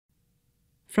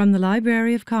From the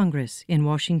Library of Congress in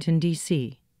Washington,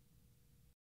 D.C.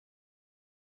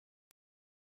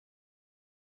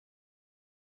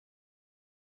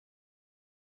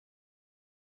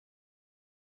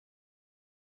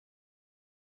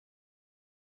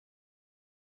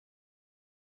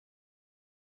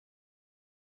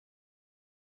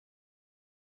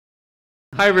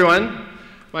 Hi everyone,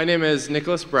 my name is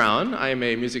Nicholas Brown. I am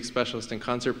a music specialist and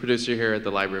concert producer here at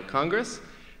the Library of Congress.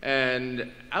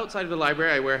 And outside of the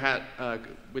library, I wear a hat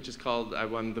which is called,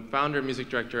 I'm the founder and music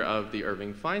director of the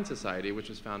Irving Fine Society, which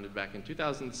was founded back in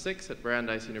 2006 at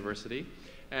Brandeis University.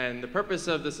 And the purpose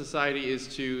of the society is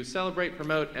to celebrate,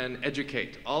 promote, and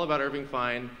educate all about Irving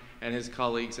Fine and his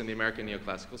colleagues in the American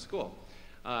Neoclassical School.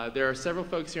 There are several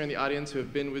folks here in the audience who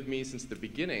have been with me since the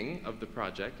beginning of the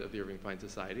project of the Irving Fine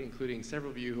Society, including several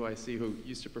of you who I see who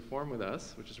used to perform with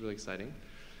us, which is really exciting.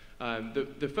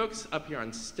 The folks up here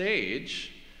on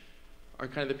stage are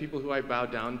kind of the people who I bow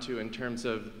down to in terms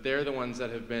of they're the ones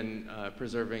that have been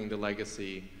preserving the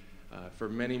legacy for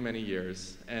many, many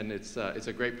years, and it's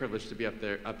a great privilege to be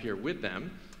up here with them.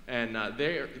 And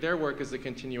their work is a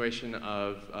continuation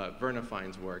of Verna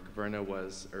Fine's work. Verna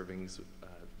was Irving's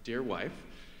dear wife,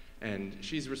 and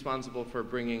she's responsible for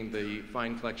bringing the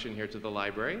Fine collection here to the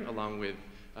library, along with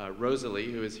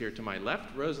Rosalie, who is here to my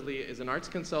left. Rosalie is an arts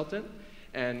consultant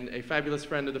and a fabulous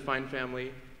friend of the Fine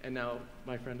family, and now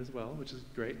my friend as well, which is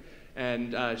great.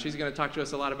 And she's going to talk to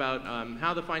us a lot about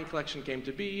how the Fine collection came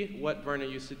to be, what Verna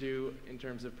used to do in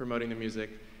terms of promoting the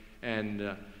music,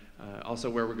 and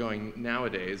also where we're going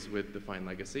nowadays with the Fine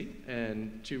legacy.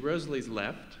 And to Rosalie's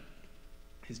left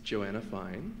is Joanna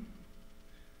Fine,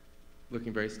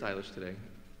 looking very stylish today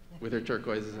with her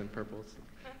turquoises and purples.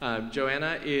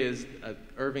 Joanna is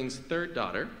Irving's third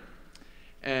daughter.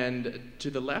 And to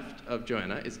the left of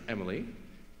Joanna is Emily.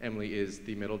 Emily is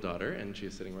the middle daughter, and she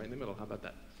is sitting right in the middle. How about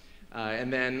that?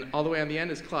 And then all the way on the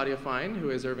end is Claudia Fine, who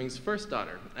is Irving's first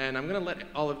daughter. And I'm going to let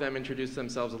all of them introduce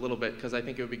themselves a little bit, because I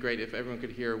think it would be great if everyone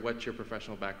could hear what your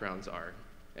professional backgrounds are,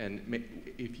 and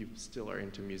if you still are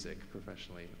into music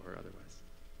professionally or otherwise.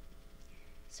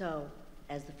 So,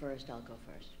 as the first, I'll go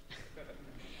first.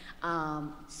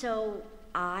 So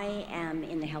I am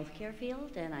in the healthcare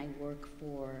field, and I work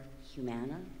for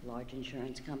Humana, a large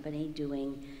insurance company,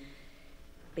 doing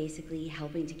basically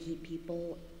helping to keep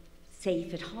people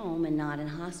safe at home and not in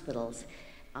hospitals.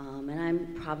 And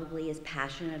I'm probably as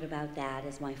passionate about that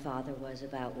as my father was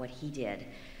about what he did.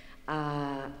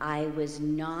 I was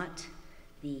not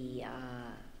the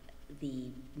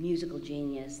musical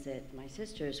genius that my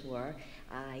sisters were.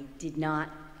 I did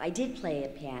play a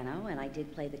piano and I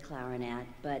did play the clarinet,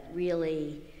 but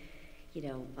really, you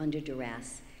know, under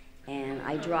duress. And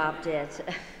I dropped it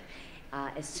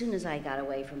as soon as I got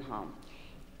away from home.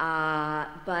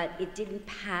 But it didn't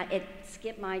it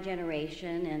skipped my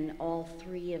generation, and all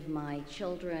three of my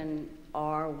children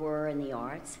were in the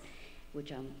arts,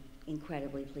 which I'm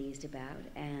incredibly pleased about.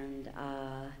 And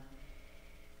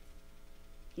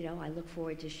you know, I look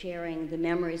forward to sharing the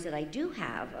memories that I do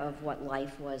have of what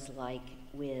life was like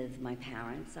with my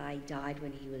parents. I died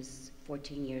when he was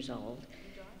 14 years old.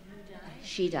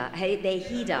 She died.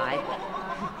 He died.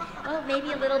 Well,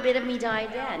 maybe a little bit of me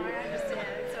died then.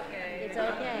 It's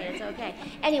okay, it's okay.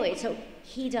 Anyway, so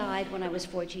he died when I was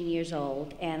 14 years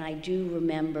old, and I do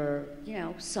remember, you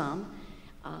know, some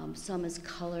is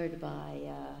colored by,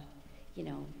 you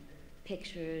know,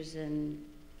 pictures and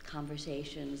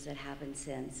conversations that happened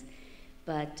since,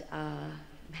 but I'm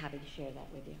happy to share that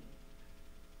with you.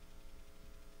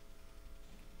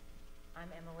 I'm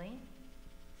Emily,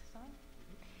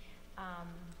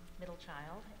 middle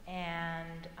child,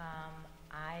 and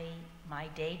my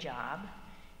day job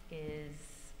is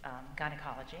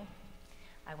gynecology.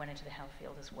 I went into the health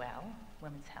field as well,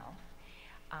 women's health,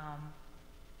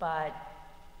 but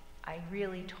I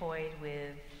really toyed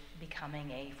with becoming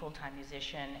a full-time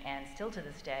musician, and still to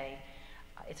this day,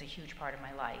 it's a huge part of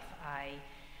my life. I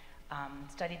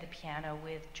studied the piano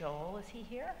with Joel. Is he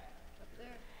here? Up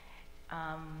there.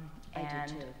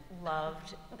 And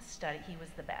loved study. He was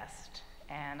the best,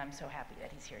 and I'm so happy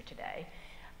that he's here today.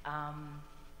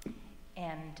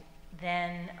 And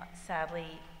then, sadly,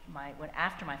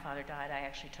 after my father died, I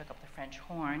actually took up the French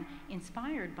horn,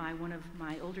 inspired by one of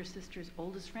my older sister's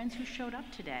oldest friends who showed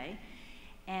up today,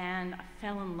 and I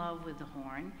fell in love with the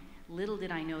horn. Little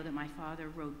did I know that my father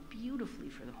wrote beautifully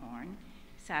for the horn.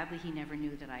 Sadly, he never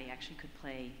knew that I actually could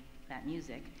play that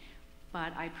music.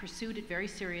 But I pursued it very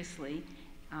seriously,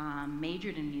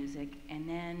 majored in music, and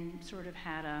then sort of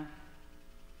had a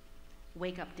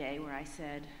wake-up day where I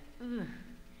said, ugh,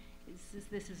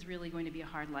 this is really going to be a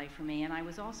hard life for me. And I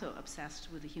was also obsessed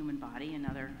with the human body,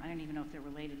 I don't even know if they're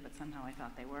related, but somehow I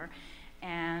thought they were.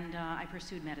 And I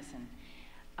pursued medicine.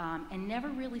 And never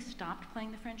really stopped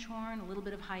playing the French horn, a little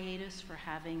bit of hiatus for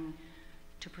having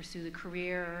to pursue the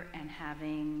career and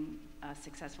having a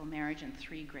successful marriage and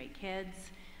 3 great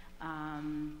kids.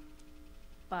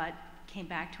 But came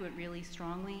back to it really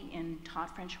strongly and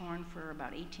taught French horn for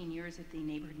about 18 years at the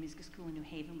neighborhood music school in New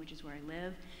Haven, which is where I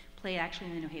live. Played actually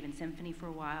in the New Haven Symphony for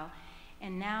a while.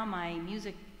 And now my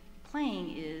music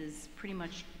playing is pretty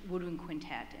much woodwind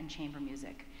quintet and chamber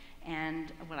music.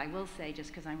 And what I will say,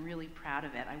 just because I'm really proud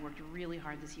of it, I worked really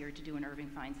hard this year to do an Irving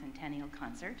Fine centennial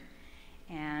concert.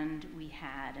 And we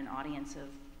had an audience of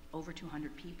over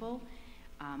 200 people.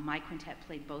 My quintet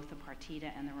played both the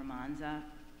partita and the romanza,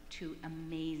 2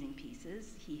 amazing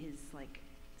pieces. He is like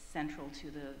central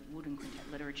to the woodwind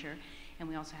quintet literature. And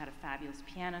we also had a fabulous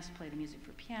pianist play the music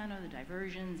for piano, the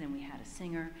diversions, and we had a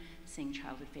singer sing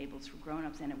childhood fables for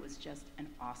grown-ups, and it was just an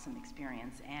awesome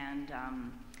experience. And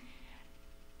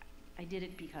I did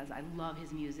it because I love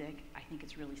his music. I think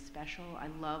it's really special. I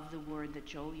love the word that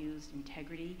Joel used,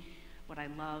 integrity. What I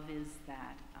love is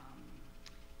that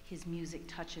his music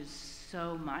touches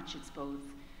so much. It's both,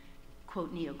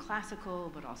 quote,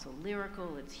 neoclassical, but also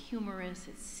lyrical. It's humorous,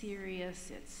 it's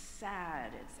serious, it's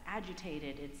sad, it's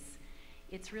agitated,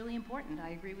 it's really important. I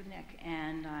agree with Nick,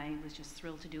 and I was just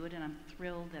thrilled to do it, and I'm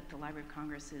thrilled that the Library of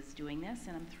Congress is doing this,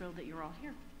 and I'm thrilled that you're all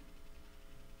here.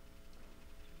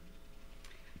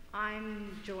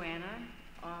 I'm Joanna,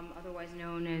 otherwise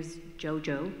known as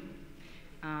JoJo,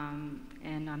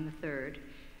 and I'm the third.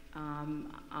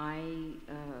 I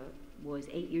was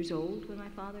 8 years old when my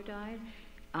father died,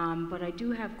 but I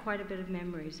do have quite a bit of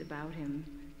memories about him,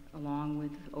 along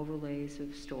with overlays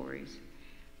of stories.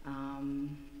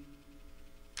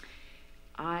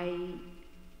 I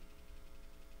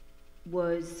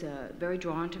was very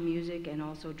drawn to music and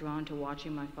also drawn to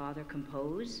watching my father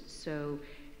compose.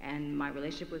 And my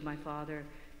relationship with my father,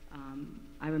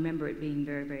 I remember it being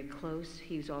very, very close.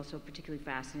 He was also particularly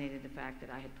fascinated with the fact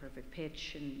that I had perfect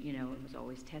pitch and, and was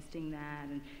always testing that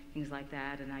and things like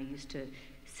that. And I used to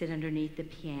sit underneath the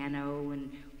piano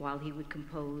and while he would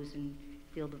compose and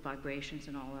feel the vibrations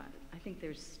and all that. I think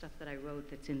there's stuff that I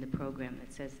wrote that's in the program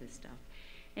that says this stuff.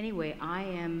 Anyway, I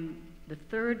am the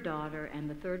third daughter and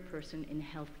the third person in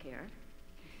healthcare.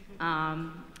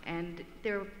 And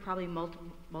there are probably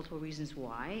multiple reasons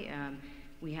why.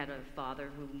 We had a father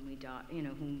whom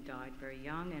died very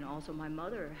young, and also my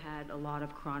mother had a lot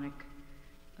of chronic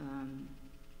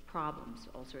problems,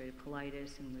 ulcerative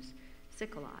colitis, and was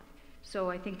sick a lot. So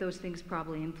I think those things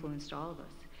probably influenced all of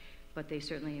us, but they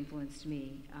certainly influenced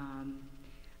me.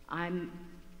 I'm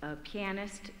a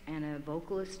pianist and a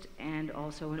vocalist and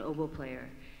also an oboe player.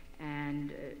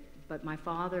 But my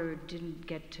father didn't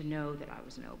get to know that I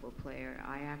was an oboe player.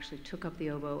 I actually took up the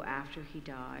oboe after he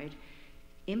died,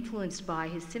 influenced by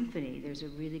his symphony. There's a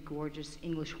really gorgeous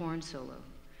English horn solo.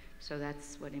 So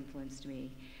that's what influenced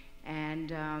me.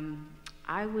 And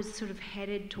I was sort of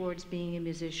headed towards being a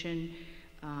musician,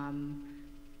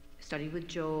 studied with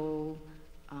Joel,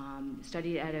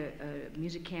 studied at a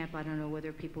music camp, I don't know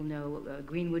whether people know,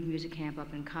 Greenwood Music Camp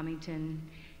up in Cummington,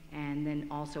 and then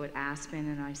also at Aspen,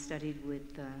 and I studied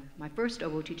with, my first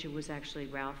oboe teacher was actually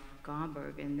Ralph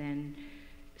Gomberg, and then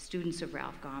students of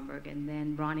Ralph Gomberg, and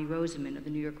then Ronnie Rosamond of the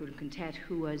New York Woodwind Quintet,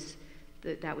 who was,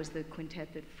 that was the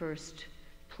quintet that first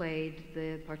played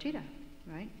the partita,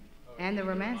 right? Oh, and the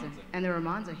romanza. And the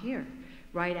romanza here,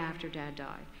 right after Dad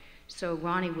died. So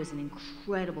Ronnie was an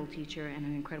incredible teacher and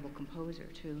an incredible composer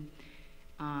too.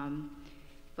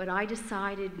 But I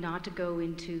decided not to go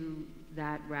into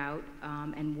that route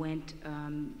and went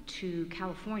to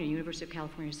California, University of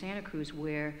California, Santa Cruz,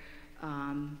 where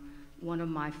one of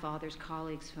my father's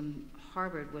colleagues from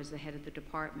Harvard was the head of the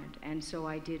department. And so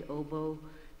I did oboe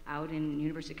out in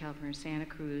University of California, Santa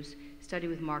Cruz, studied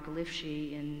with Mark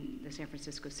Lifshee in the San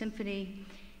Francisco Symphony,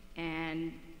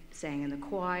 and sang in the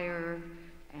choir,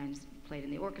 and played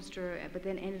in the orchestra, but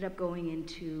then ended up going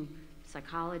into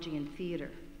psychology and theater,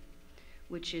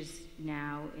 which is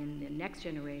now in the next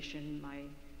generation.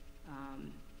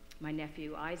 My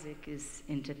nephew Isaac is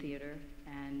into theater,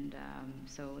 and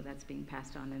so that's being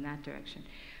passed on in that direction.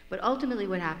 But ultimately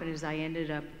what happened is I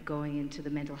ended up going into the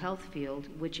mental health field,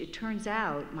 which it turns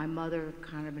out my mother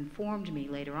kind of informed me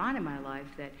later on in my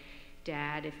life that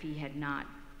Dad, if he had not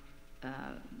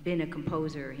been a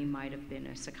composer, he might have been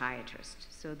a psychiatrist.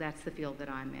 So that's the field that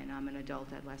I'm in. I'm an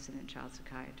adult, adolescent, and child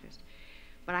psychiatrist.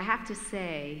 But I have to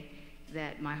say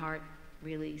that my heart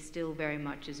really still very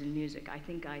much is in music. I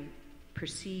think I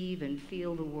perceive and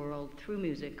feel the world through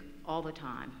music all the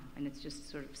time. and it's just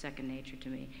sort of second nature to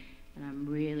me. And I'm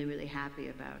really, really happy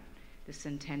about the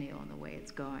centennial and the way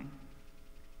it's going.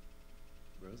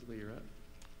 Rosalie, you're up.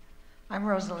 I'm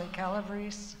Rosalie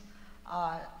Calabrese.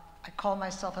 I call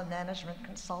myself a management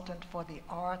consultant for the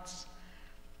arts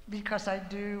because I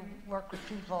do work with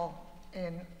people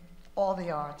in all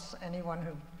the arts, anyone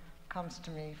who comes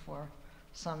to me for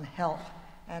some help.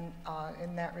 And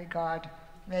in that regard,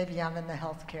 maybe I'm in the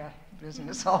healthcare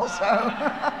business also.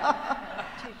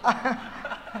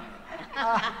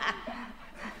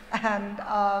 And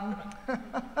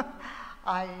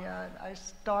I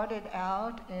started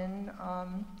out in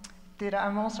theater.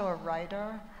 I'm also a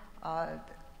writer.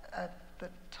 At the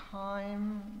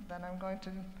time that I'm going to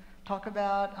talk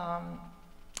about,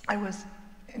 I was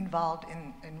involved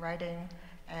in writing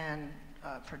and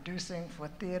producing for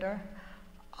theater.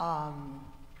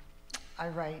 I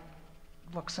write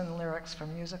books and lyrics for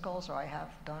musicals, or I have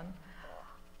done.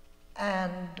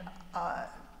 And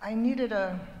I needed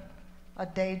a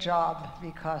day job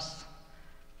because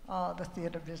the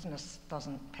theater business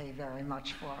doesn't pay very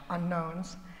much for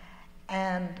unknowns.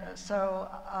 And so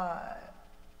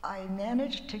I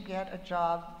managed to get a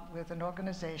job with an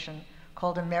organization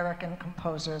called American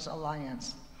Composers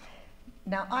Alliance.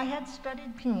 Now, I had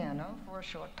studied piano for a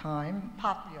short time,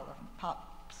 pop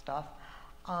stuff.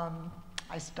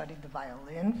 I studied the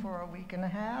violin for a week and a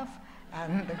half,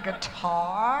 and the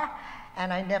guitar,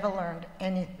 and I never learned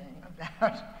anything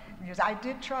about music. I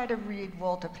did try to read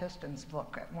Walter Piston's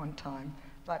book at one time,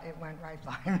 but it went right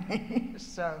by me.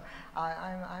 So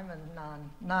I'm a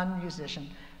non-musician,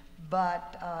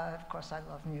 but of course I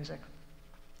love music.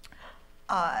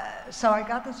 So I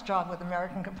got this job with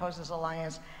American Composers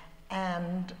Alliance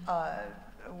and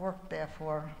worked there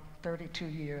for 32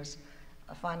 years.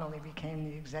 I finally became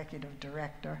the executive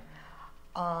director.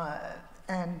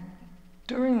 And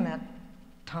during that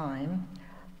time,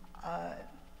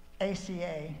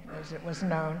 ACA, as it was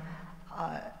known,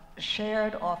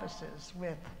 shared offices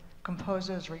with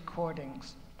Composers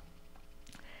Recordings.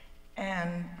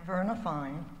 And Verna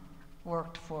Fine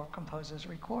worked for Composers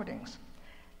Recordings.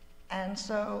 And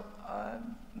so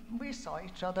we saw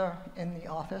each other in the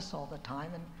office all the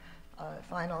time, and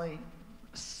finally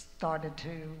started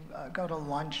to go to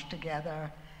lunch together,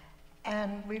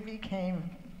 and we became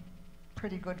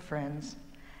pretty good friends.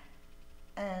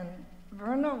 And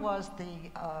Verna was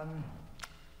the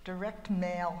direct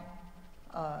mail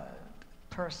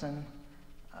person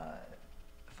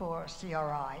for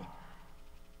CRI,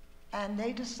 and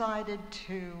they decided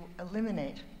to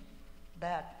eliminate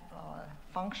that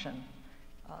function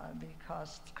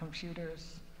because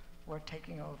computers were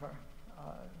taking over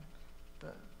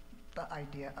the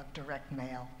idea of direct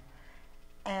mail.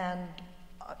 And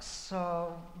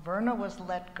so Verna was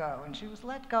let go, and she was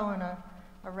let go in a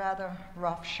rather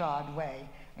roughshod way,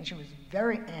 and she was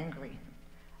very angry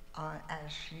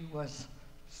as she was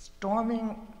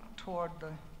storming toward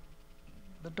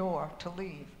the door to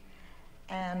leave.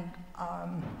 And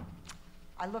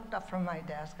I looked up from my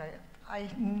desk. I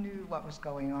knew what was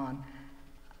going on,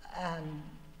 and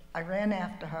I ran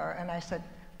after her, and I said,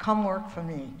 "Come work for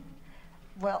me."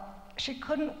 Well, she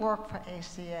couldn't work for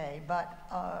ACA, but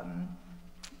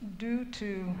due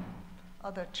to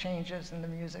other changes in the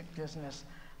music business,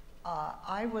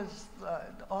 I was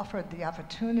offered the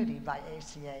opportunity by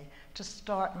ACA to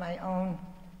start my own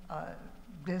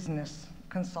business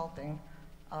consulting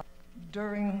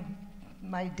during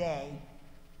my day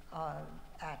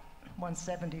at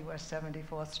 170 West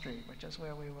 74th Street, which is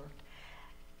where we worked.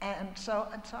 And so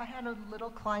I had a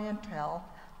little clientele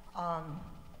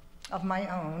of my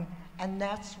own, and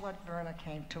that's what Verna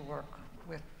came to work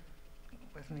with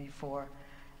me for.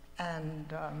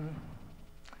 And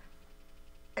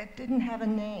it didn't have a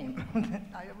name.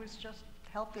 I was just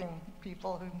helping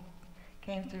people who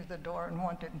came through the door and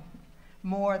wanted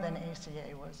more than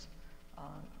ACA was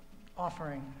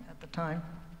offering at the time.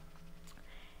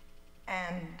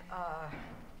 And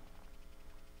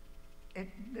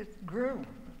it grew.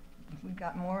 We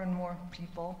got more and more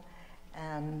people,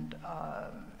 and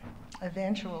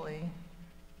eventually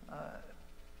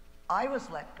I was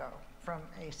let go from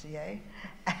ACA.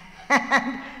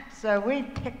 And so we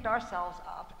picked ourselves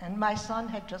up, and my son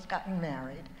had just gotten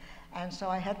married, and so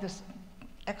I had this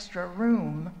extra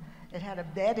room. It had a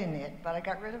bed in it, but I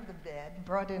got rid of the bed,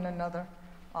 brought in another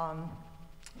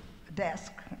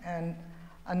desk and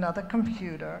another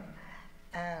computer,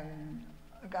 and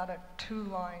got a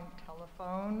 2-line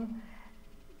telephone,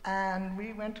 and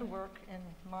we went to work in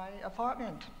my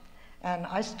apartment, and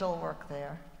I still work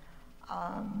there.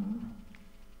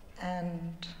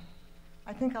 And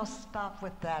I think I'll stop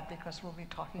with that because we'll be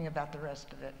talking about the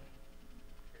rest of it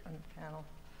on the panel.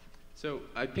 So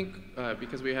I think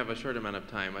because we have a short amount of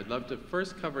time, I'd love to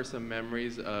first cover some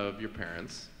memories of your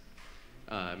parents,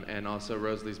 and also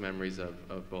Rosalie's memories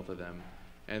of both of them,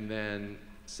 and then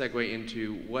segue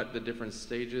into what the different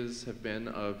stages have been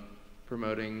of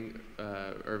promoting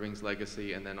Irving's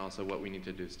legacy, and then also what we need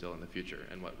to do still in the future,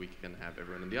 and what we can have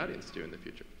everyone in the audience do in the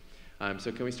future.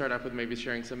 So can we start off with maybe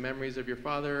sharing some memories of your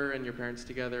father and your parents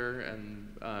together,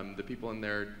 and the people in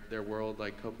their world,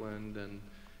 like Copeland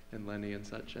and Lenny and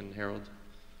such, and Harold?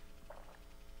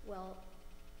 Well,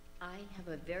 I have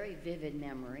a very vivid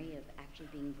memory of actually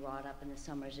being brought up in the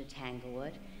summers at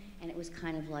Tanglewood, and it was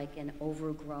kind of like an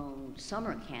overgrown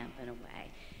summer camp in a way.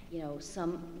 You know,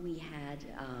 we had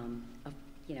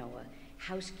a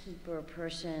housekeeper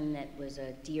person that was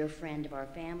a dear friend of our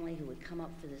family who would come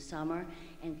up for the summer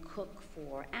and cook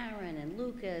for Aaron and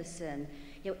Lucas, and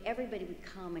everybody would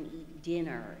come and eat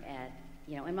dinner at,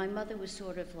 and my mother was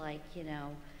sort of like,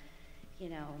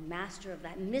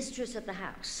 mistress of the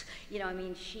house.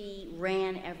 She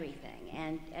ran everything,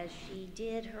 and as she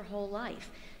did her whole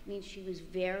life. She was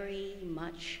very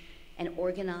much an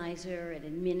organizer, an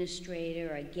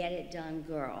administrator, a get-it-done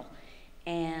girl.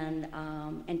 And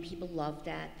people loved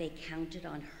that. They counted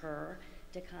on her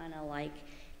to kind of like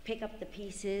pick up the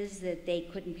pieces that they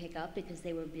couldn't pick up because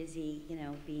they were busy,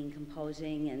 being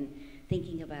composing and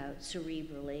thinking about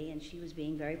cerebrally, and she was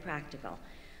being very practical.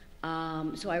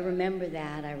 So I remember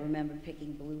that. I remember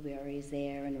picking blueberries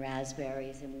there and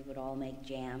raspberries, and we would all make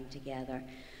jam together.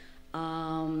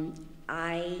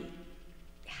 I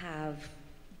have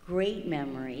great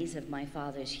memories of my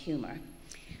father's humor.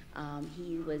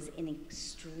 He was an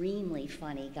extremely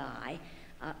funny guy,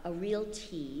 a real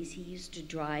tease. He used to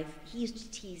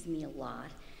tease me a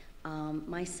lot.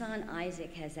 My son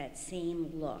Isaac has that same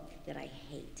look that I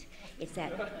hate. It's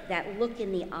that look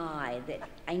in the eye that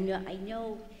I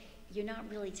know you're not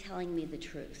really telling me the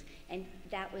truth. And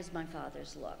that was my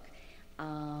father's look.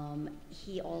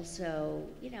 He also,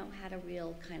 had a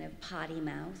real kind of potty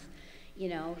mouth. He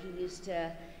used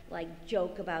to like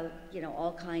joke about,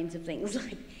 all kinds of things.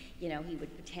 Like, he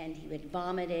would pretend he had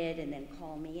vomited and then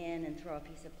call me in and throw a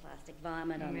piece of plastic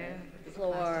vomit on the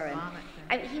floor.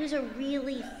 And he was a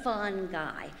really fun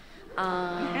guy.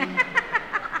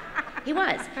 He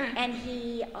was, and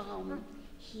he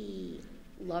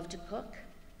loved to cook,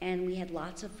 and we had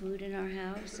lots of food in our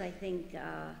house. I think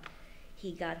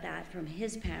he got that from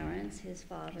his parents. His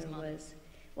father was,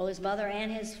 his mother and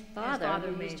his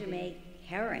father used to make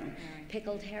herring,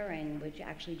 pickled herring, which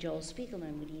actually Joel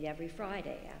Spiegelman would eat every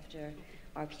Friday after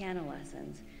our piano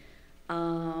lessons.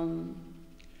 I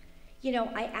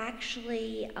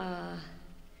actually,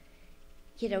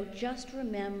 just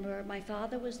remember my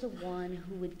father was the one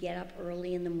who would get up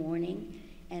early in the morning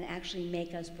and actually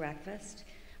make us breakfast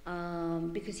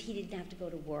because he didn't have to go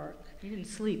to work. He didn't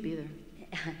sleep either.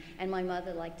 And my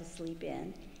mother liked to sleep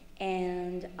in.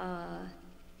 And,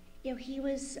 he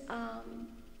was,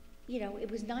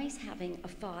 it was nice having a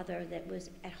father that was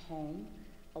at home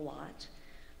a lot.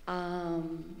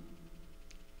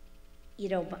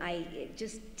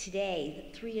 Just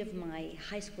today, 3 of my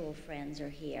high school friends are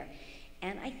here.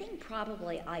 And I think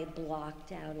probably I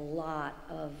blocked out a lot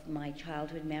of my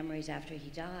childhood memories after he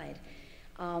died.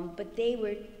 But they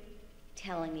were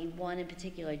telling me, one in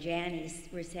particular, Janice,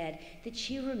 said that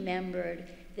she remembered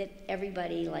that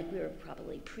everybody, like we were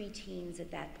probably preteens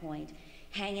at that point,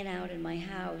 hanging out in my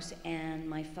house, and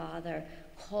my father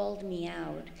called me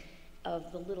out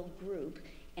of the little group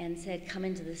and said, come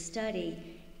into the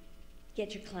study,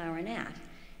 get your clarinet.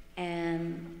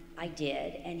 And I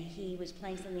did, and he was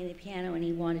playing something on the piano, and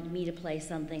he wanted me to play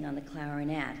something on the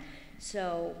clarinet.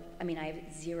 So, I have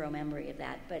zero memory of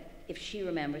that, but if she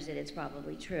remembers it, it's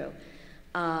probably true.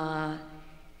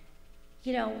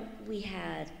 We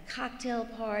had cocktail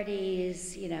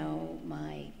parties,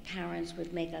 my parents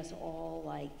would make us all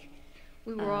like,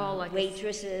 we were all like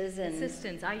waitresses and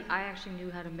assistants. I actually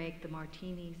knew how to make the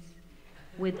martinis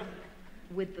with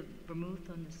the vermouth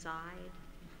on the side,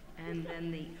 and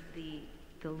then the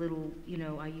little,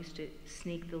 I used to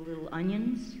sneak the little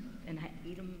onions and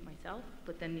eat them myself,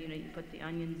 but then, you put the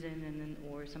onions in, and then,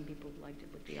 or some people liked it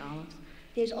with the olives.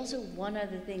 There's also one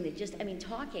other thing that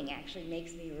talking actually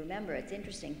makes me remember. It's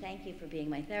interesting. Thank you for being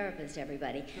my therapist,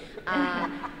 everybody.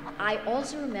 I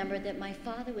also remember that my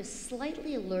father was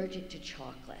slightly allergic to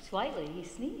chocolate. Slightly? He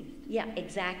sneezed. Yeah,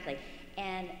 exactly.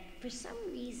 And for some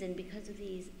reason, because of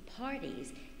these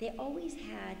parties, they always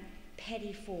had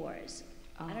petit fours.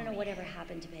 I don't know whatever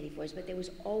happened to petit fours, but there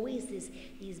was always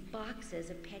these boxes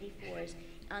of petit fours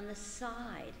on the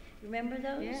side. Remember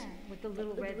those? Yeah, with the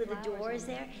little red with the flowers doors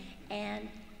there. And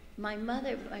my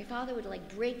father would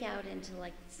like break out into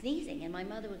like sneezing, and my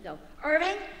mother would go,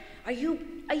 "Irving, are you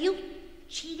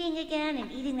cheating again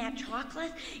and eating that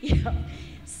chocolate?" You know.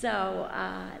 So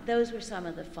those were some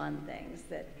of the fun things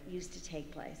that used to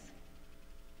take place.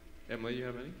 Emily, you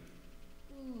have any?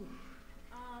 Ooh,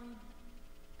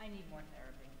 I need more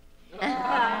therapy.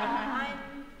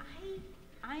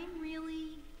 I'm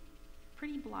really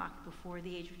pretty blocked before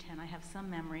the age of 10. I have some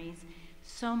memories.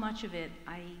 So much of it,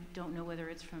 I don't know whether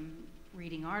it's from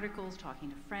reading articles, talking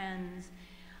to friends.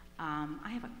 I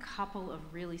have a couple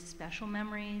of really special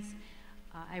memories.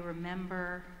 I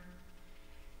remember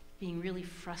being really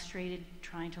frustrated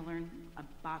trying to learn a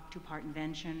Bach two-part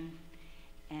invention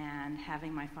and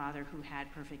having my father, who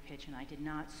had perfect pitch, and I did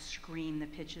not scream the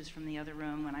pitches from the other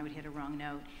room when I would hit a wrong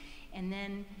note. And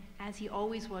then, as he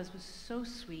always was so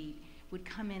sweet, would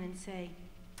come in and say,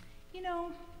 "You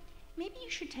know, maybe you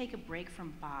should take a break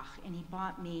from Bach." And he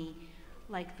bought me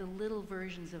like the little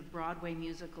versions of Broadway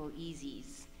musical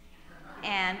Easies.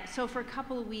 And so for a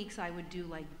couple of weeks I would do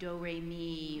like Do Re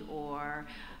Mi, or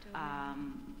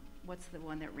what's the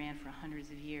one that ran for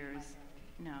hundreds of years?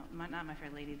 No, not My Fair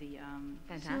Lady. The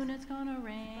Fantastic. Soon It's Gonna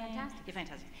Rain. Fantastic. Yeah,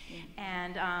 Fantastic.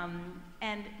 Yeah.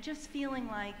 And just feeling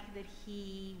like that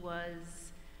he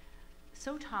was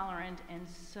so tolerant and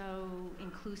so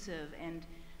inclusive, and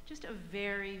just a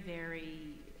very,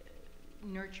 very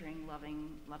nurturing,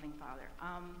 loving father.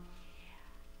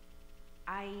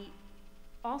 I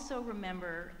also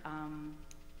remember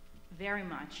very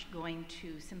much going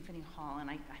to Symphony Hall,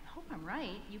 and I hope I'm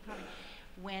right, you probably,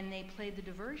 when they played the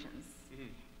Diversions. Mm-hmm.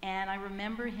 And I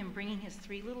remember him bringing his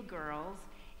 3 little girls,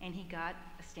 and he got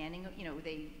a standing, you know,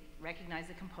 they recognized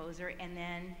the composer, and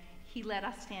then he let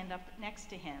us stand up next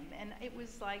to him. And it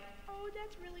was like, oh,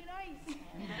 that's really nice.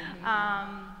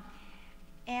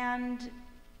 And,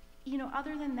 you know,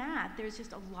 other than that, there's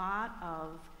just a lot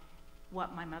of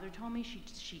what my mother told me.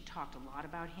 She talked a lot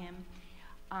about him.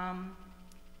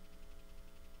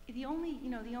 The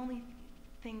only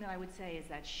thing that I would say is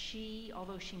that she,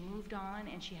 although she moved on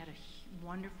and she had a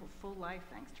wonderful full life,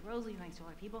 thanks to Rosalie, thanks to a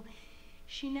lot of people,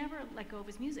 she never let go of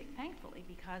his music, thankfully,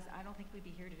 because I don't think we'd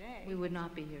be here today. We would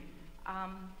not be here.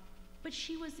 But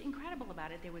she was incredible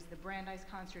about it. There was the Brandeis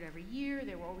concert every year.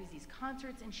 There were always these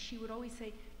concerts, and she would always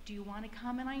say, "Do you want to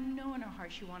come?" And I know in her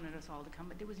heart she wanted us all to come,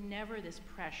 but there was never this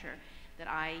pressure that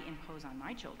I impose on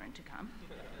my children to come.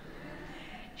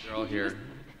 They're all here.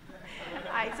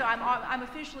 So I'm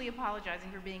officially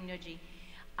apologizing for being nudgy.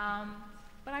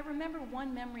 But I remember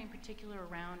one memory in particular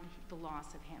around the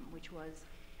loss of him, which was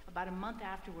about a month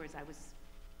afterwards. I was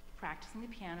practicing the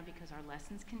piano because our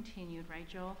lessons continued, right,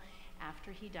 Joel,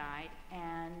 after he died.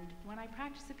 And when I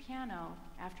practiced the piano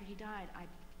after he died, I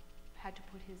had to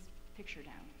put his picture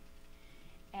down.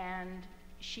 And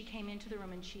she came into the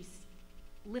room and she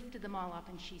lifted them all up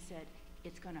and she said,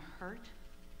 "It's going to hurt,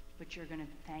 but you're going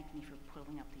to thank me for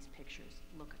pulling up these pictures.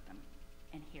 Look at them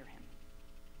and hear him."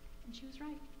 And she was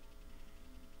right.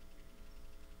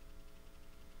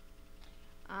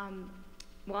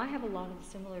 Well, I have a lot of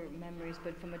similar memories,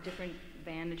 but from a different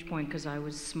vantage point, because I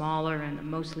was smaller and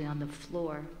mostly on the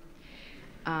floor.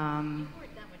 You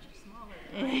weren't that much smaller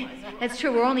than I was. That's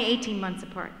true. We're only 18 months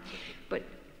apart.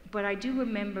 But I do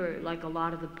remember like a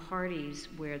lot of the parties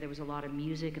where there was a lot of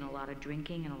music and a lot of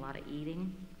drinking and a lot of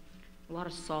eating, a lot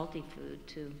of salty food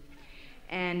too.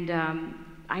 And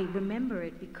I remember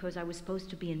it because I was supposed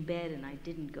to be in bed and I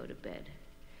didn't go to bed.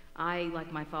 I,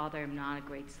 like my father, am not a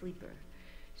great sleeper.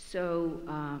 So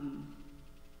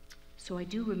I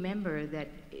do remember that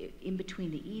in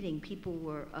between the eating, people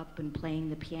were up and playing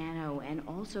the piano, and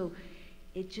also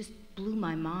it just blew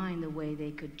my mind the way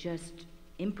they could just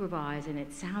improvise, and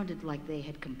it sounded like they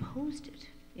had composed it.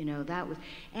 You know, that was,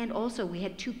 and also we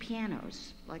had 2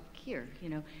 pianos, like here, you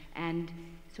know, and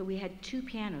so we had 2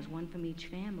 pianos, one from each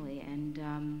family, and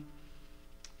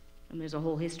there's a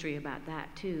whole history about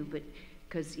that too, but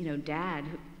because, you know, Dad,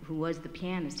 who was the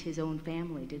pianist, his own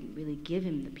family didn't really give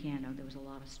him the piano. There was a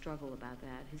lot of struggle about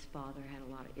that. His father had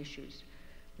a lot of issues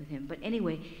with him. But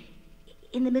anyway,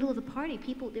 in the middle of the party,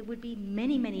 there would be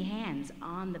many, many hands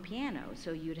on the piano.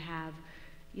 So you'd have,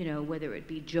 you know, whether it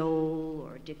be Joel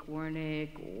or Dick Wernick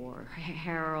or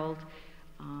Harold.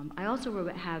 I also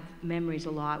have memories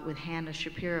a lot with Hannah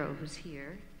Shapiro, who's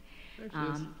here,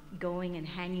 going and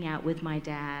hanging out with my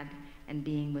dad and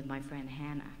being with my friend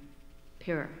Hannah.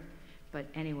 Pure. But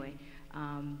anyway,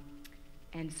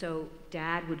 and so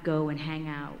Dad would go and hang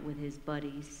out with his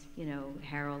buddies, you know,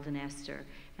 Harold and Esther,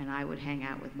 and I would hang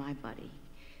out with my buddy.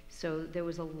 So there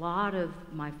was a lot of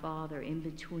my father in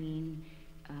between.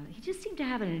 He just seemed to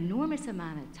have an enormous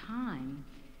amount of time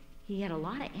he had a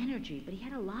lot of energy, but he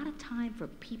had a lot of time for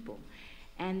people.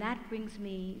 And that brings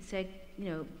me,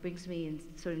 brings me in,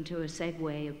 sort of into a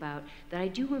segue about that I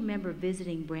do remember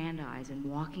visiting Brandeis and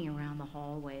walking around the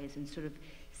hallways and sort of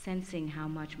sensing how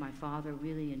much my father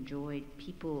really enjoyed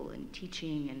people and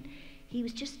teaching, and he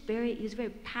was a very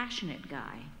passionate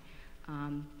guy.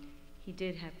 He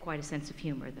did have quite a sense of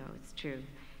humor, though, it's true.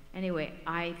 Anyway,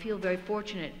 I feel very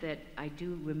fortunate that I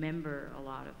do remember a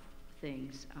lot of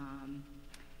things.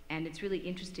 And it's really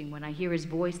interesting when I hear his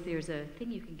voice. There's a thing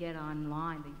you can get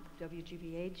online, the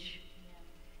WGBH. Yeah.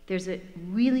 There's a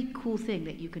really cool thing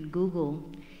that you can Google.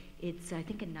 It's, I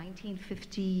think, in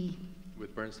 1950.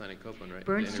 With Bernstein and Copeland, right?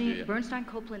 Bernstein,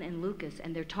 Copeland, and Lucas,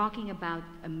 and they're talking about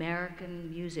American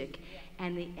music,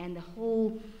 and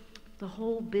the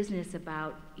whole business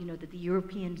about, that the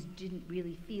Europeans didn't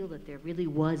really feel that there really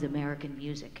was American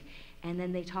music. And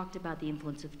then they talked about the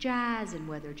influence of jazz and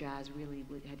whether jazz really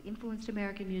had influenced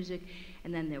American music.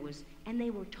 And then they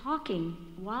were talking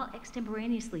while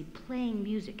extemporaneously playing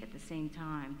music at the same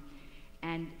time.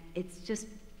 And it's just,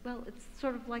 it's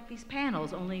sort of like these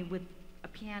panels, only with a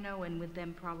piano and with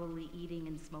them probably eating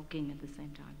and smoking at the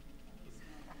same time.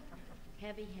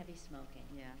 Heavy, heavy smoking.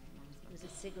 Yeah. It was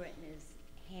a cigarette in his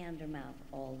hand or mouth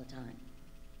all the time.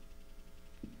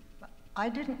 I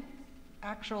didn't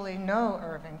actually know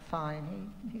Irving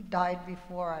Fine. He died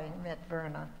before I met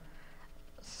Verna.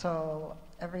 So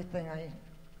everything I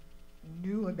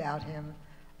knew about him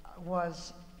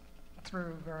was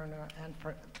through Verna and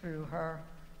through her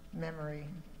memory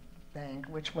bank,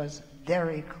 which was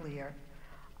very clear.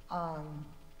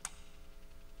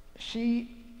 She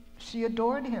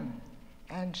adored him,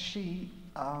 and she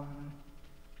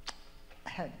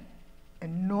had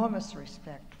enormous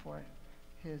respect for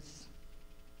his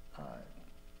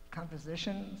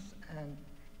compositions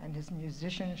and his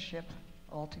musicianship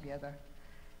altogether.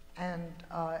 And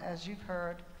as you've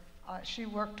heard, she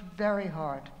worked very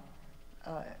hard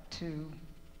to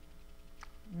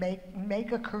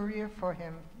make a career for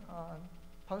him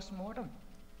post-mortem,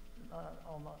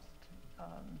 almost.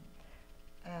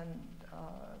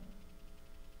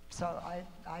 So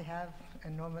I have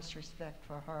enormous respect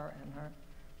for her and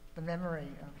the memory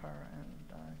of her,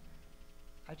 and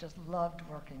I just loved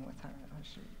working with her.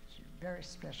 She's a very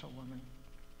special woman.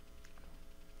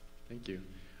 Thank you.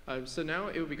 So now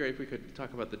it would be great if we could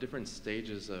talk about the different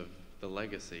stages of the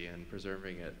legacy and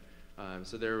preserving it.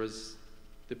 So there was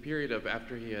the period of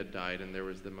after he had died, and there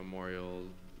was the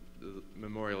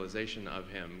memorialization of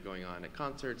him going on at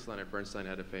concerts. Leonard Bernstein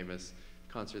had a famous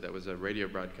concert that was a radio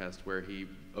broadcast where he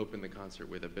opened the concert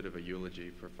with a bit of a eulogy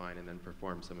for Fine and then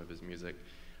performed some of his music.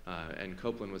 And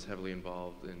Copeland was heavily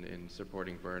involved in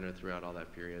supporting Verna throughout all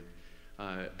that period.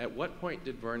 At what point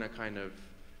did Verna kind of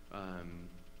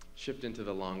shift into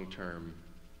the long-term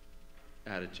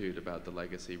attitude about the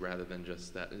legacy rather than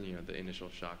just that, the initial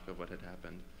shock of what had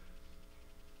happened?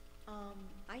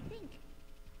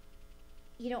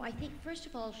 I think first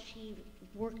of all, she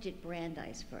worked at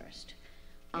Brandeis first.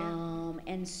 Yeah.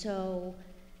 And so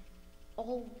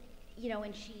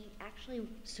and she actually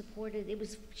supported,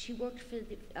 she worked for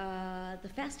the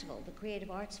festival, the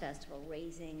Creative Arts Festival,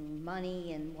 raising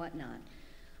money and whatnot.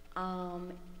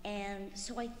 And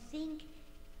so I think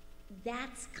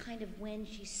that's kind of when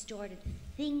she started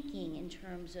thinking in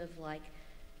terms of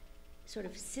sort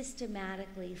of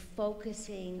systematically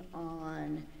focusing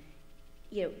on,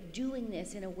 doing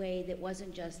this in a way that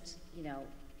wasn't just,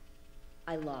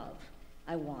 I love,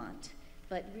 I want,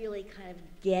 but really kind of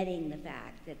getting the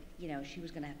fact that, she was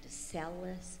going to have to sell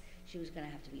this, she was going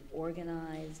to have to be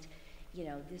organized,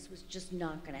 this was just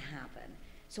not going to happen.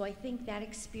 So I think that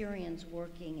experience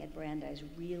working at Brandeis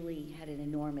really had an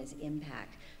enormous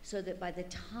impact, so that by the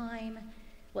time,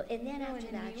 and then after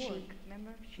that New York,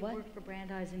 remember? She worked for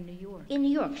Brandeis in New York. In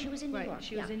New York, she was in New Right, York.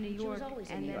 she was in New York. She was always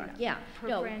in and New then York. Yeah.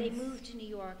 No, friends, they moved to New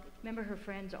York. Remember her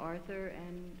friends Arthur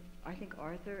and I think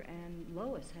Arthur and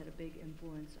Lois had a big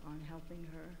influence on helping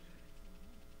her.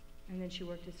 And then she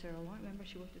worked at Sarah Lawrence. Remember,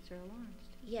 she worked at Sarah Lawrence.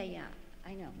 Yeah,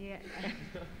 I know. Yeah.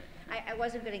 I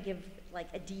wasn't going to give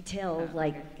a detailed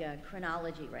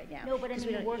chronology right now. No, but in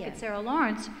her work at Sarah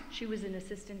Lawrence, she was an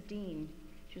assistant dean.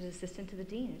 She was assistant to the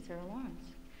dean at Sarah Lawrence.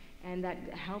 And that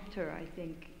helped her, I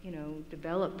think,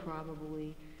 develop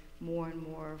probably more and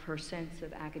more of her sense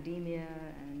of academia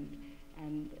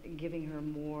and giving her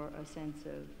more a sense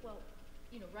of... Well,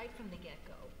 right from the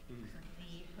get-go,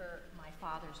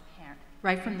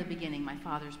 right from the beginning, my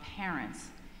father's parents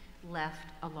left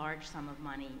a large sum of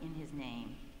money in his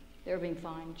name. The Irving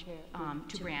Fine chair.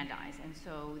 To Brandeis. And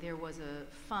so there was a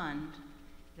fund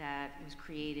that was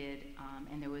created,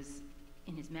 and there was,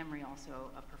 in his memory also,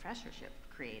 a professorship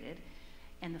created.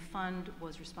 and the fund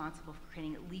was responsible for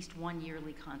creating at least one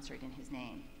yearly concert in his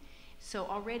name. So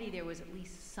already there was at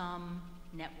least some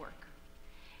network.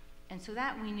 And so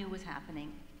that we knew was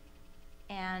happening.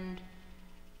 And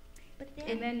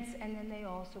then they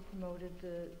also promoted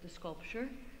the sculpture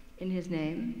in his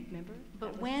name, remember?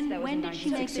 But when did she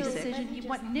make the decision?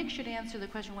 Nick should answer the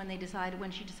question when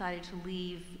she decided to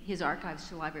leave his archives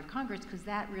to the Library of Congress, because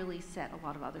that really set a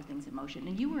lot of other things in motion.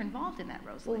 And you were involved in that,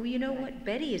 Rosalie. Well, you know what?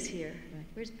 Betty is here.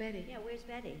 Where's Betty? Yeah, where's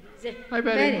Betty? Hi,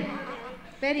 Betty.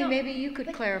 Betty, maybe you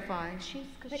could clarify.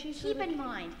 But keep in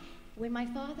mind, when my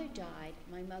father died,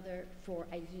 my mother for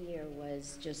a year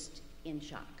was just in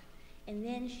shock. And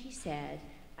then she said,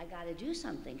 I got to do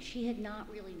something. She had not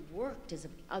really worked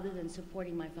other than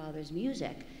supporting my father's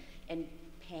music and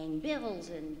paying bills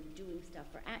and doing stuff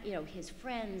for his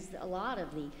friends. A lot of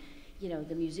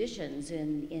the musicians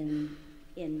in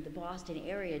the Boston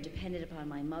area depended upon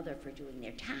my mother for doing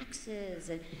their taxes,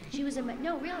 and she was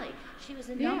she was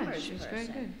a numbers she was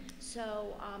person. very good.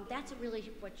 So that's really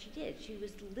what she did. She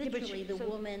was literally the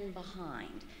woman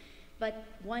behind. But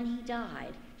when he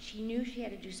died, she knew she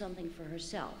had to do something for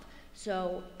herself.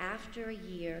 So after a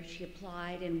year, she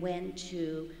applied and went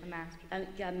to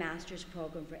a master's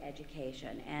program for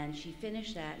education. And she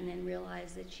finished that and then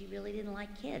realized that she really didn't like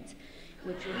kids,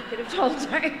 which we could have told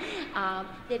her,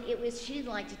 she didn't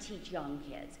like to teach young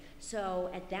kids. So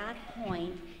at that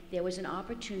point, there was an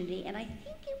opportunity, and I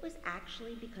think it was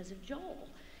actually because of Joel,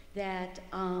 that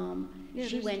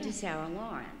she went to Sarah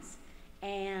Lawrence.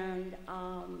 And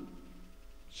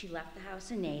she left the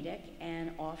house in Natick,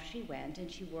 and off she went,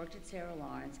 and she worked at Sarah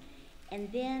Lawrence.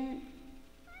 And then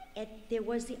there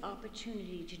was the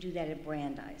opportunity to do that at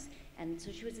Brandeis. And so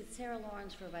she was at Sarah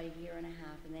Lawrence for about a year and a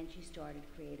half, and then she started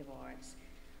creative arts.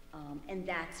 And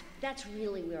that's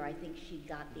really where I think she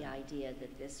got the idea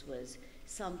that this was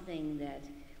something that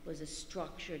was a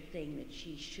structured thing that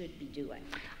she should be doing.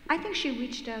 I think she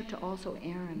reached out to also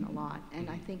Aaron a lot, and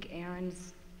I think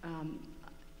Aaron's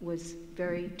was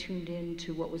very tuned in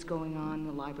to what was going on in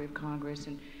the Library of Congress,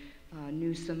 and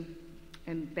Newsom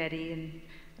and Betty, and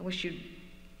I wish you'd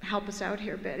help us out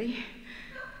here, Betty.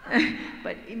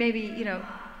 But maybe,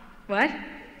 what?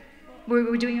 Were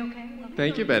we doing okay?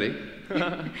 Thank you, Betty.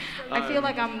 I feel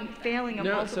like I'm failing a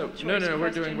multiple choice No,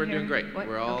 we're question doing great. What?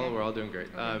 We're all doing great.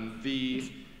 Okay.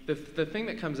 The thing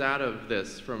that comes out of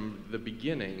this from the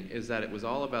beginning is that it was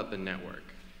all about the network.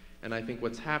 And I think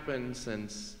what's happened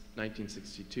since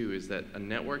 1962 is that a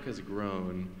network has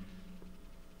grown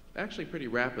actually pretty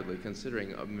rapidly, considering,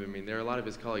 there are a lot of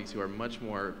his colleagues who are much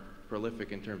more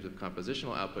prolific in terms of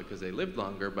compositional output because they lived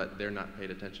longer, but they're not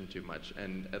paid attention to much,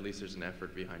 and at least there's an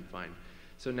effort behind Fine.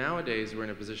 So nowadays, we're in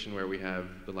a position where we have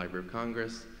the Library of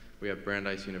Congress, we have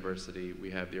Brandeis University,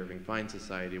 we have the Irving Fine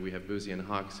Society, we have Boozy and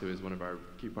Hawks, who is one of our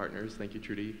key partners, thank you,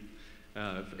 Trudy,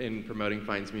 in promoting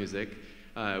Fine's music.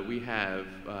 We have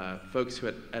folks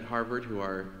at Harvard who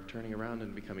are turning around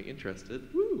and becoming interested.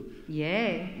 Woo!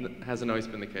 Yay! Hasn't always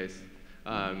been the case.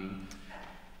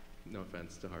 No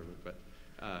offense to Harvard, but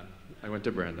I went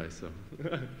to Brandeis, so.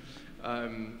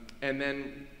 And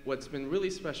then what's been really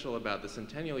special about the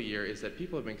centennial year is that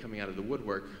people have been coming out of the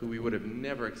woodwork who we would have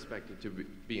never expected to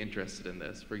be interested in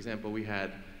this. For example, we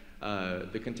had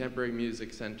the Contemporary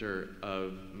Music Center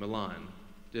of Milan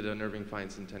did an Irving Fine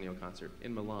centennial concert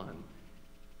in Milan.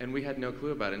 And we had no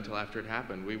clue about it until after it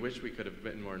happened. We wish we could have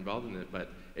been more involved in it, but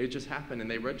it just happened, and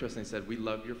they wrote to us and they said, we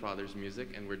love your father's music,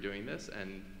 and we're doing this,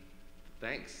 and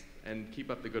thanks, and keep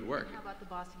up the good work. How about the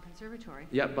Boston Conservatory?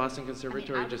 Yeah, Boston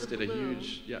Conservatory just did a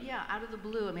huge, Yeah, out of the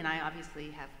blue, I obviously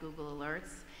have Google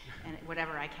alerts, and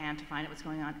whatever I can to find out what's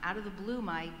going on. Out of the blue,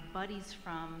 my buddies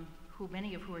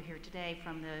many of who are here today,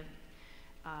 from the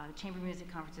Chamber Music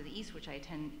Conference of the East, which I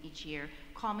attend each year,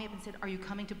 called me up and said, are you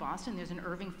coming to Boston? There's an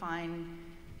Irving Fine,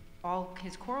 all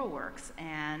his choral works,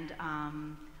 and I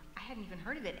hadn't even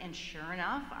heard of it, and sure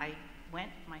enough, I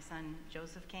went, my son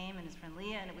Joseph came and his friend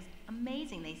Leah, and it was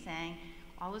amazing. They sang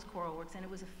all his choral works, and it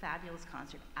was a fabulous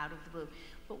concert out of the blue.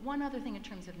 But one other thing in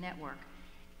terms of network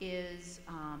is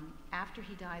after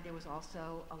he died, there was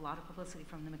also a lot of publicity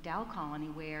from the McDowell Colony,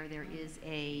 where there is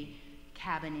a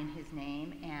cabin in his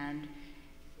name, and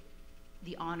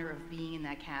the honor of being in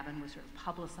that cabin was sort of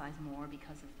publicized more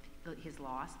because of his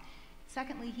loss.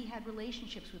 Secondly, he had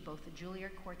relationships with both the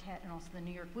Juilliard Quartet and also the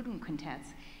New York Woodwind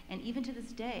Quintets. And even to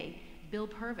this day, Bill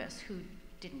Purvis, who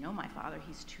didn't know my father,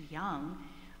 he's too young,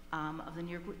 of the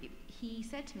New York, he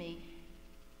said to me,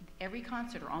 every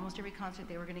concert, or almost every concert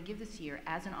they were going to give this year,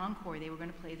 as an encore, they were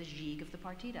going to play the Gigue of the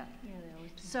Partita. Yeah, they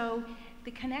always do. So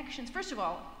the connections, first of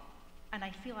all, and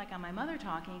I feel like I'm my mother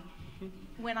talking,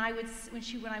 when I would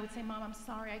say, Mom, I'm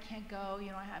sorry, I can't go, you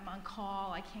know, I'm on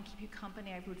call, I can't keep you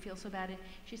company, I would feel so bad. And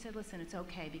she said, listen, it's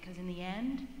okay, because in the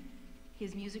end,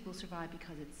 his music will survive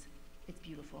because it's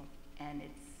beautiful, and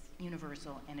it's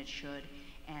universal, and it should,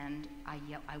 and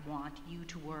I want you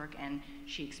to work. And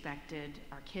she expected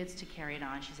our kids to carry it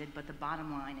on. She said, but the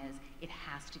bottom line is, it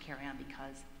has to carry on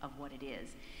because of what it is.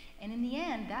 And in the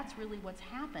end, that's really what's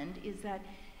happened, is that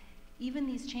even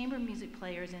these chamber music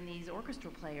players and these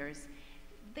orchestral players,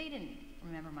 they didn't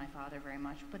remember my father very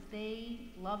much, but they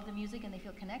love the music and they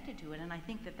feel connected to it, and I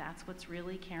think that that's what's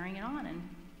really carrying it on, and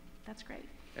that's great.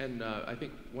 And I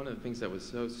think one of the things that was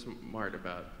so smart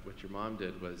about what your mom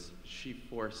did was she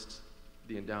forced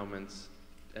the endowments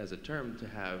as a term to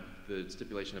have the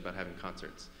stipulation about having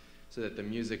concerts, so that the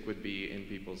music would be in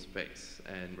people's face,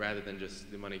 and rather than just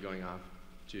the money going off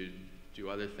to do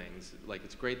other things. Like,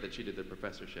 it's great that she did the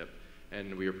professorship,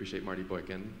 and we appreciate Marty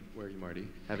Boykin. Where are you, Marty?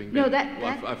 Having been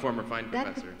a former Fine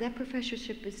professor. That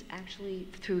professorship is actually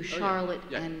through Charlotte.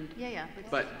 Yeah. And Yeah.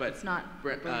 But it's not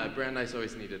Brandeis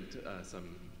always needed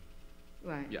some.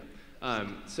 Right. Yeah.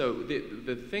 So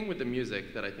the thing with the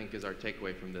music that I think is our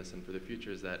takeaway from this and for the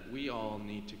future is that we all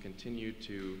need to continue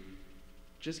to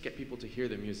just get people to hear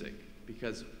the music,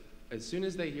 because as soon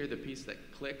as they hear the piece that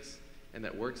clicks and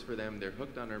that works for them, they're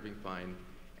hooked on Irving Fine,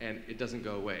 and it doesn't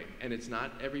go away. And it's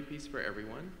not every piece for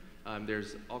everyone.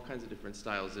 There's all kinds of different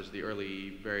styles. There's the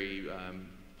early, very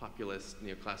populist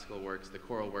neoclassical works, the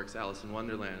choral works, Alice in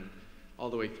Wonderland, all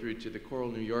the way through to the choral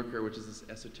New Yorker, which is this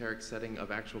esoteric setting of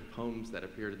actual poems that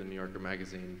appeared in the New Yorker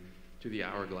magazine, to the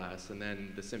Hourglass. And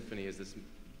then the symphony is this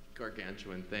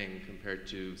gargantuan thing compared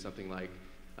to something like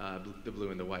The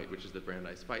Blue and the White, which is the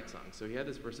Brandeis fight song. So he had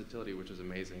this versatility, which was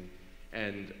amazing.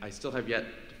 And I still have yet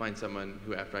to find someone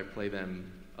who, after I play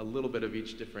them a little bit of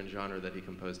each different genre that he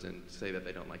composed in, say that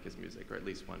they don't like his music, or at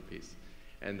least one piece.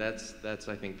 And that's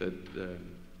I think, the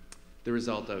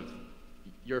result of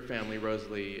your family,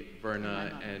 Rosalie,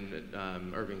 Verna,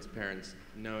 and Irving's parents,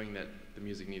 knowing that the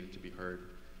music needed to be heard.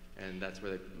 And that's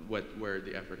where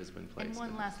the effort has been placed. And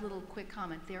one last little quick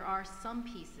comment. There are some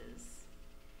pieces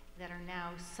that are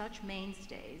now such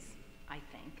mainstays,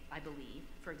 I believe.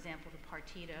 For example,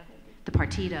 the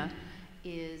partita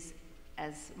is,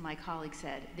 as my colleague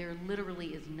said, there literally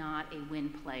is not a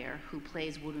wind player who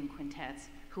plays woodwind quintets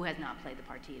who has not played the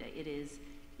partita. It is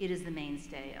the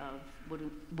mainstay of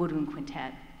woodwind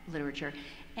quintet literature.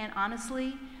 And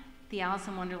honestly, the Alice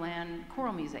in Wonderland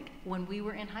choral music, when we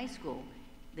were in high school,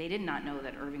 they did not know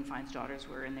that Irving Fine's daughters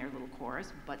were in their little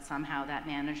chorus, but somehow that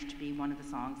managed to be one of the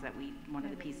songs one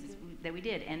of the pieces that we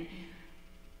did. And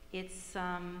it's,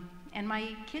 and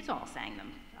my kids all sang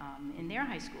them in their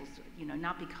high schools, you know,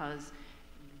 not because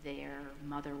their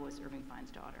mother was Irving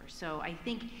Fine's daughter. So I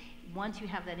think once you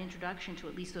have that introduction to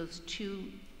at least those two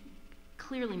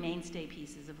clearly mainstay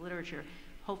pieces of literature,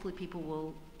 hopefully people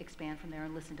will expand from there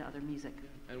and listen to other music.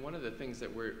 And one of the things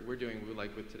that we're doing,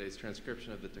 like with today's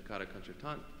transcription of the Toccata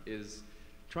Concertante, is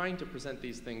trying to present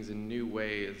these things in new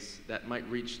ways that might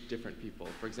reach different people.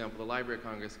 For example, the Library of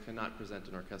Congress cannot present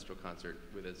an orchestral concert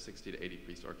with a 60 to 80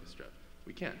 piece orchestra.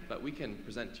 We can't, but we can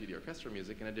present to you the orchestral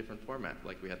music in a different format.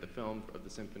 Like we had the film of the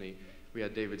symphony, we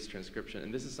had David's transcription,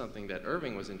 and this is something that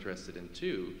Irving was interested in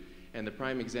too. And the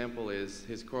prime example is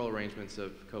his choral arrangements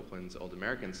of Copland's Old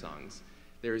American songs.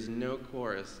 There is no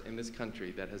chorus in this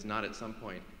country that has not at some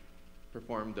point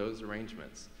performed those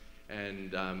arrangements.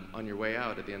 And on your way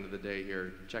out, at the end of the day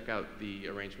here, check out the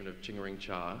arrangement of Ching-a-ring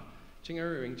Cha.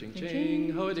 Ching-a-ring ching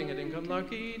ching, ho-a-ding-a-ding come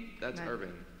lucky. That's right.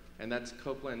 Irving. And that's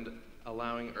Copland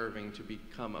allowing Irving to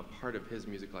become a part of his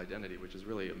musical identity, which is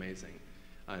really amazing.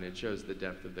 And it shows the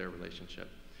depth of their relationship.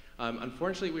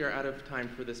 Unfortunately, we are out of time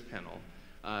for this panel.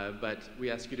 But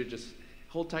we ask you to just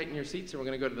hold tight in your seats, and we're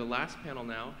going to go to the last panel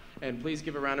now. And please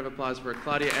give a round of applause for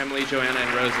Claudia, Emily, Joanna,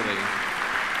 and Rosalie.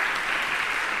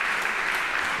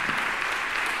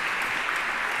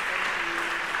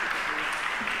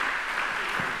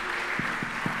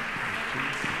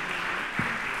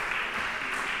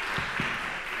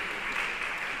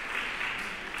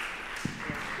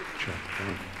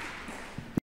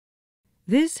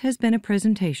 This has been a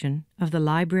presentation of the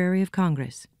Library of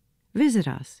Congress. Visit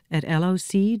us at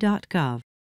loc.gov.